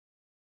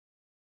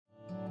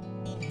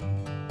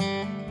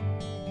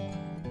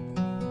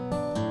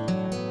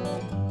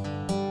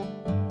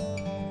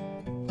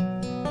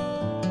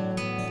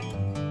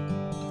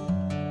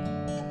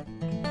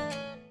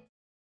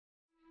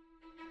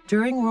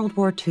During World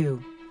War II,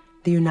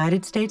 the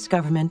United States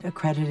government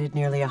accredited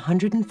nearly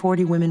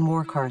 140 women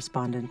war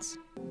correspondents.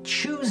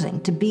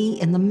 Choosing to be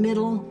in the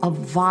middle of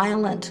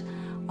violent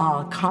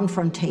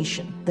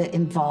confrontation that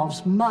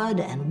involves mud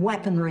and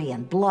weaponry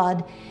and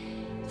blood,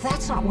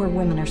 that's not where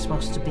women are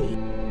supposed to be. You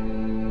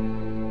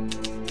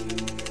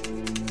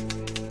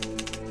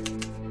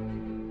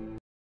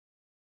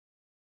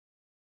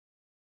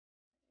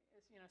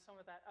know, some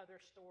of that other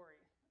story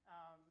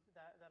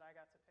that I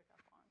got to pick up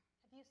on.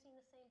 Have you seen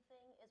the same thing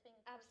as being?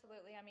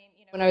 Absolutely. I mean,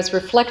 you know, when I was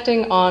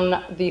reflecting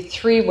on the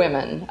three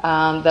women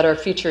that are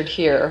featured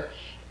here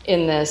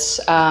in this,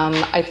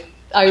 I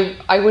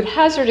would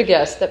hazard a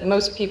guess that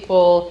most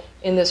people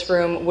in this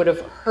room would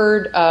have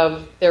heard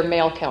of their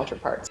male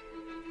counterparts.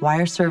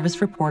 Wire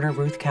service reporter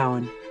Ruth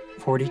Cowan,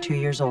 42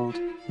 years old.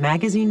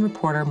 Magazine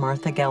reporter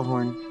Martha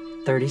Gellhorn,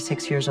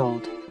 36 years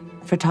old.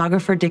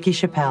 Photographer Dickie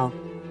Chappelle,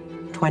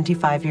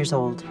 25 years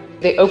old.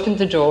 They opened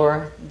the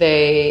door,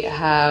 they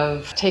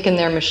have taken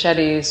their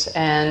machetes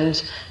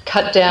and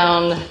cut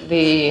down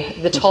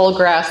the tall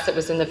grass that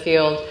was in the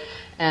field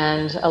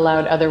and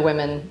allowed other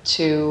women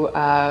to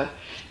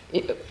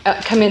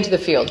come into the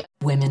field.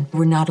 Women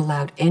were not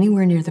allowed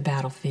anywhere near the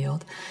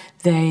battlefield.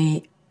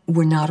 They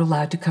were not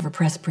allowed to cover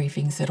press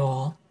briefings at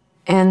all.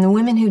 And the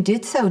women who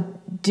did so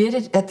did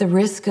it at the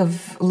risk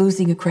of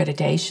losing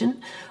accreditation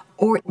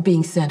or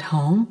being sent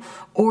home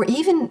or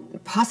even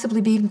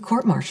possibly being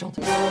court-martialed.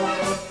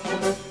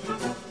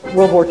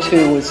 World War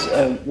II was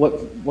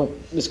what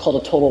was called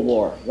a total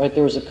war, right?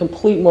 There was a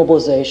complete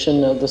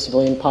mobilization of the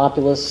civilian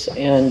populace,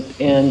 and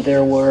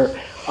there were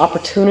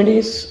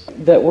opportunities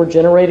that were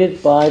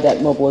generated by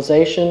that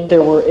mobilization.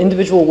 There were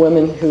individual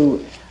women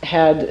who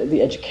had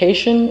the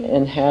education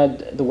and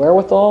had the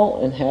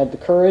wherewithal and had the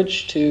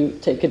courage to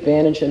take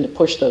advantage and to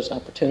push those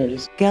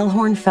opportunities.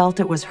 Gellhorn felt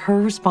it was her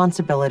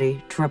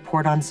responsibility to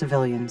report on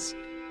civilians.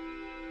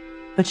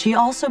 But she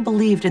also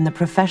believed in the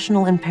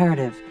professional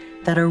imperative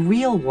that a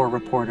real war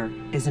reporter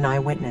is an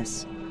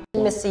eyewitness.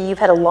 Missy, you've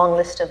had a long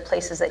list of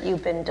places that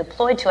you've been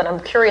deployed to, and I'm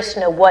curious to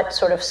know what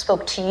sort of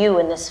spoke to you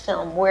in this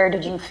film. Where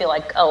did you feel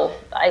like, oh,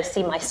 I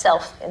see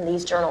myself in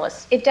these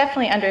journalists? It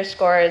definitely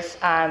underscores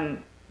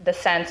the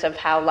sense of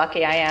how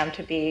lucky I am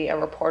to be a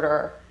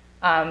reporter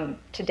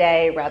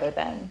today rather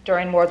than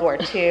during World War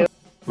II.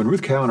 When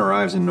Ruth Cowan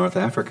arrives in North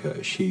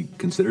Africa, she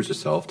considers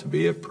herself to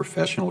be a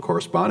professional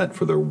correspondent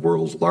for the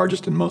world's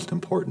largest and most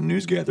important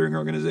news-gathering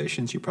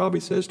organization. She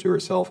probably says to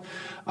herself,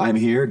 I'm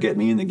here, get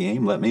me in the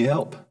game, let me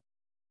help.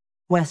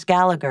 Wes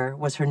Gallagher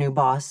was her new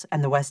boss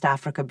and the West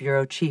Africa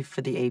bureau chief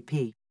for the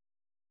AP.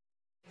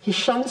 He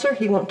shuns her,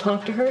 he won't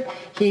talk to her,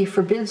 he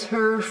forbids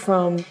her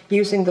from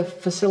using the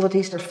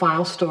facilities to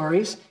file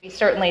stories. We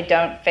certainly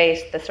don't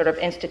face the sort of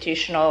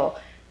institutional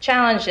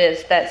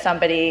challenges that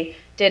somebody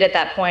did at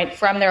that point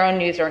from their own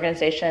news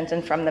organizations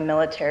and from the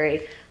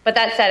military. But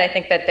that said, I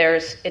think that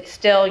it's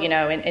still, you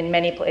know, in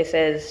many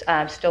places,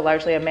 still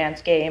largely a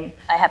man's game.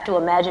 I have to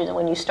imagine that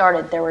when you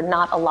started, there were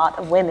not a lot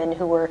of women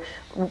who were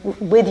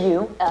with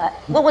you.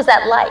 What was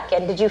that like?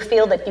 And did you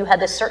feel that you had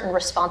this certain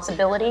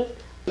responsibility?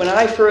 When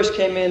I first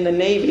came in the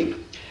Navy,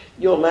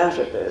 you'll laugh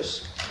at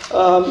this,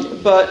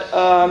 but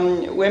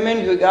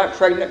women who got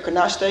pregnant could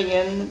not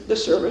stay in the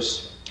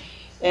service,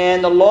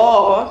 and the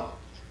law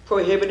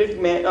prohibited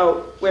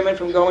women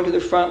from going to the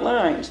front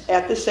lines.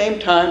 At the same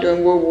time,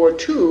 during World War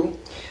II,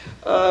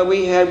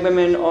 we had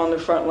women on the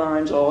front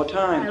lines all the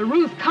time.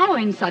 Ruth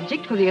Cowan's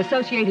subject for the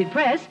Associated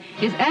Press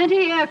is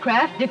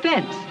anti-aircraft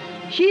defense.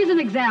 She is an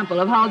example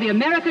of how the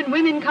American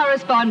women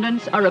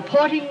correspondents are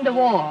reporting the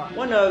war.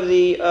 One of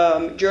the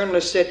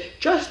journalists said,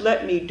 just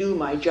let me do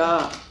my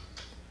job.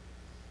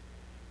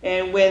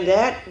 And when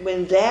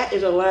that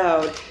is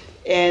allowed,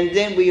 and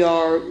then we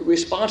are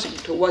responsible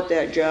to what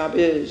that job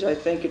is, I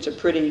think it's a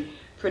pretty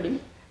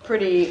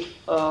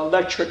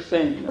electric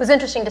thing. It was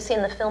interesting to see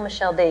in the film,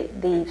 Michelle,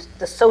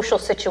 the social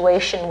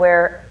situation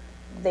where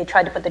they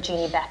tried to put the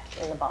genie back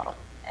in the bottle.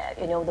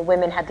 You know, the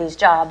women had these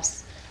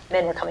jobs,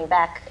 men were coming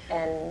back,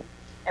 and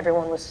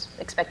everyone was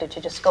expected to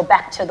just go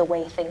back to the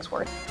way things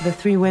were. The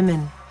three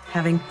women,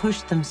 having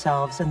pushed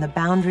themselves in the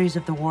boundaries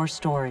of the war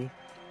story,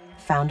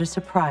 found a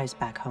surprise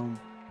back home.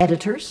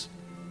 Editors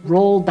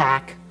roll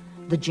back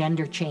the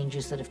gender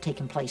changes that have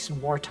taken place in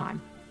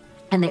wartime.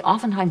 And they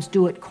oftentimes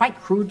do it quite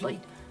crudely.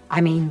 I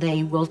mean,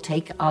 they will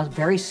take a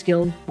very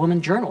skilled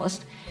woman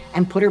journalist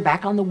and put her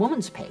back on the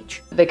woman's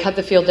page. They cut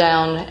the field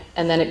down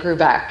and then it grew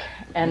back.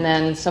 And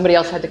then somebody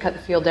else had to cut the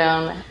field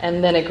down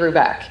and then it grew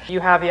back. You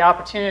have the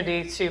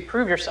opportunity to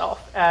prove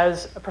yourself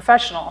as a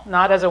professional,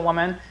 not as a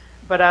woman,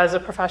 but as a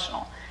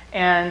professional.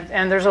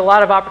 And there's a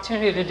lot of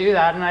opportunity to do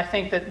that, and I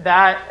think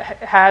that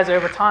has,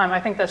 over time, I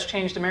think that's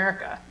changed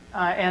America.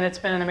 And it's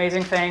been an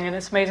amazing thing, and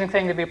it's an amazing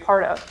thing to be a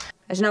part of.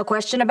 There's no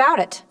question about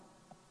it.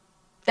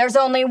 There's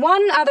only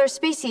one other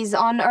species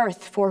on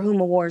Earth for whom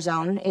a war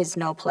zone is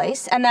no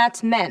place, and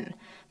that's men.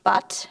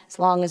 But as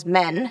long as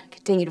men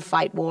continue to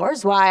fight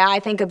wars, why, I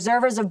think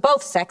observers of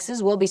both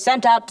sexes will be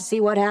sent out to see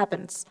what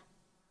happens.